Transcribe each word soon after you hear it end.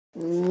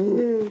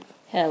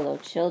Hello,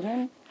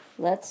 children.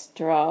 Let's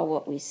draw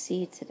what we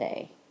see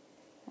today.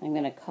 I'm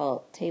going to call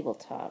it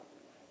Tabletop.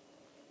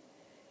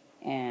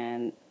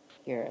 And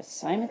your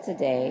assignment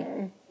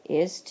today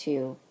is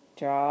to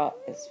draw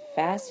as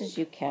fast as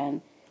you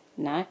can,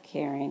 not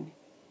caring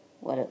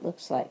what it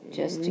looks like,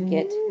 just to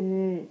get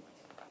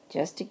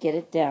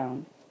it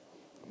down.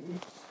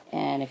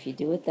 And if you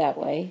do it that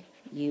way,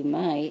 you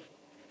might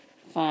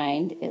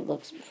find it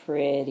looks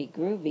pretty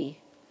groovy.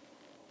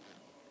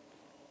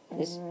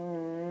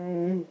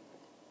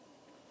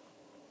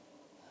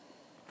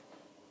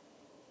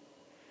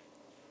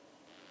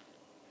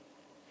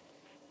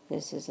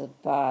 This is a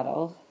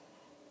bottle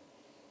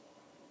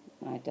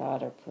my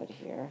daughter put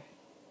here.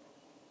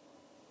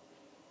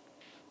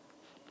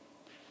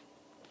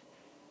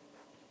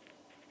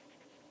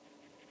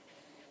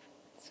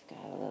 It's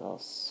got a little,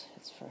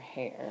 it's for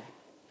hair.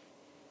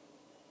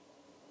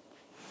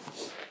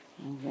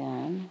 And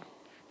then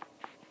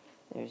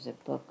there's a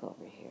book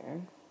over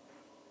here.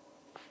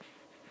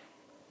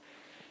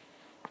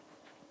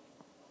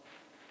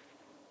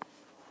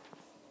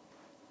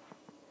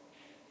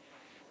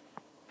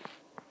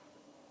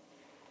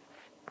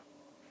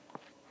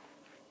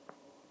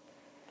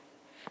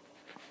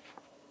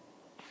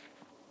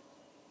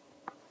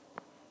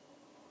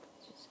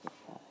 Just get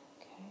that.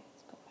 Okay,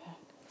 let's go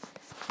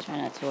back. Try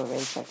not to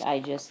erase like I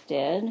just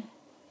did.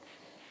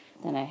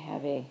 Then I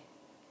have a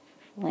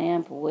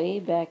lamp way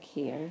back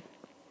here,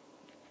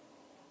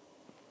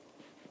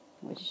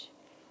 which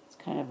is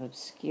kind of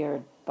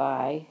obscured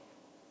by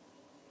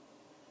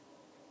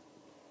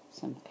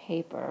some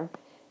paper.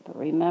 But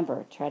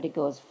remember, try to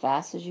go as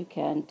fast as you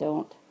can.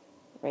 Don't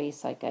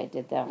race like I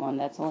did that one.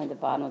 That's only the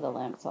bottom of the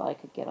lamp. That's all I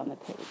could get on the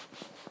page.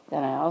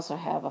 Then I also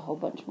have a whole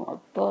bunch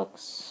more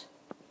books.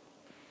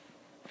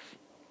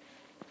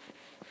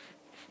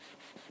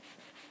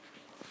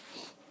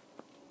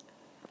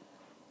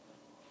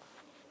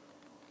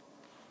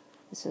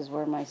 This is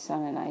where my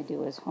son and I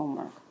do his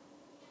homework.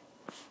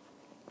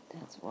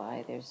 That's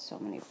why there's so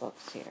many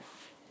books here.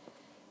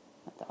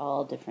 With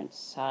all different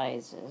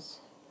sizes.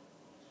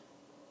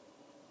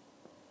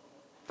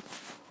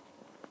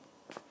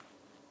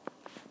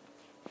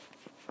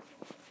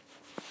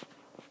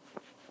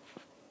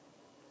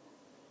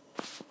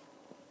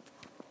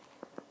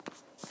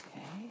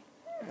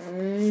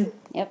 Okay.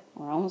 Yep,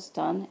 we're almost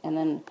done. And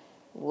then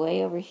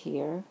way over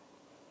here,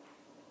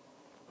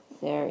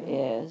 there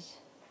is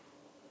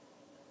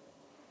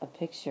a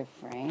picture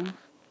frame.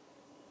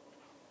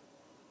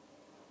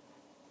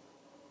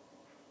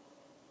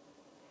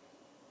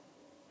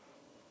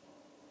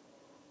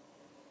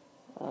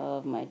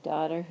 Of my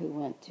daughter who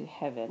went to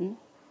heaven.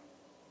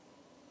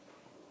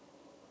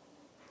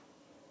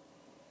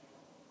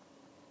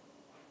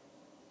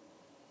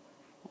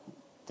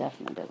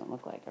 Definitely doesn't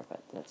look like her,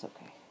 but that's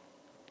okay.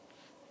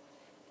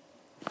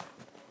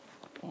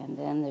 And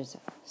then there's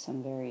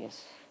some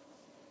various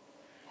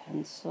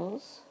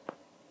pencils.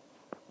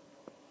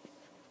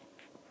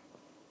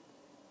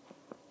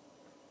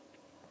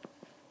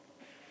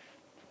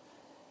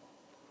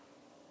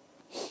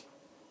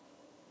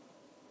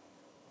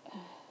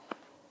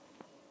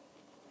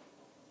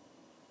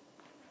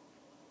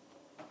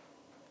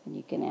 And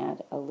you can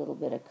add a little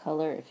bit of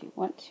color if you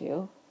want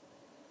to.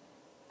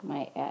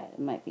 It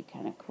might be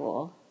kind of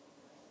cool.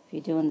 If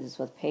you're doing this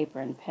with paper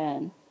and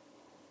pen,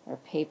 or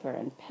paper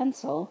and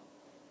pencil,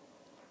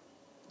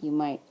 you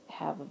might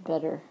have a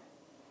better,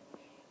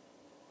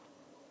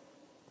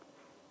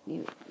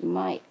 you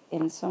might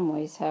in some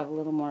ways have a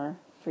little more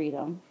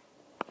freedom.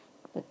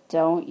 But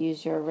don't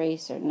use your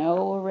eraser.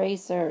 No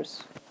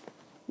erasers.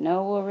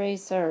 No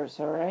erasers,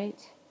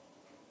 alright?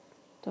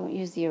 Don't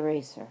use the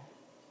eraser.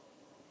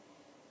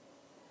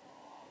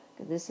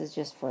 This is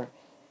just for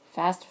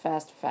fast,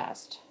 fast,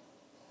 fast.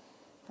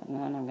 And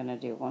then I'm going to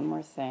do one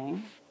more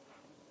thing.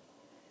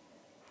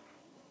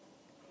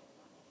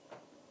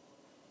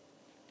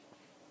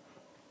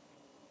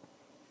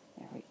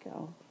 There we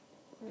go.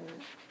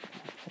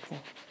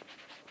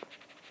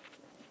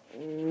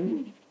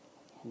 And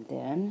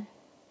then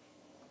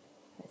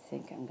I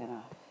think I'm going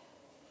to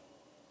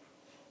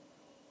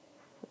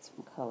put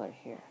some color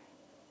here.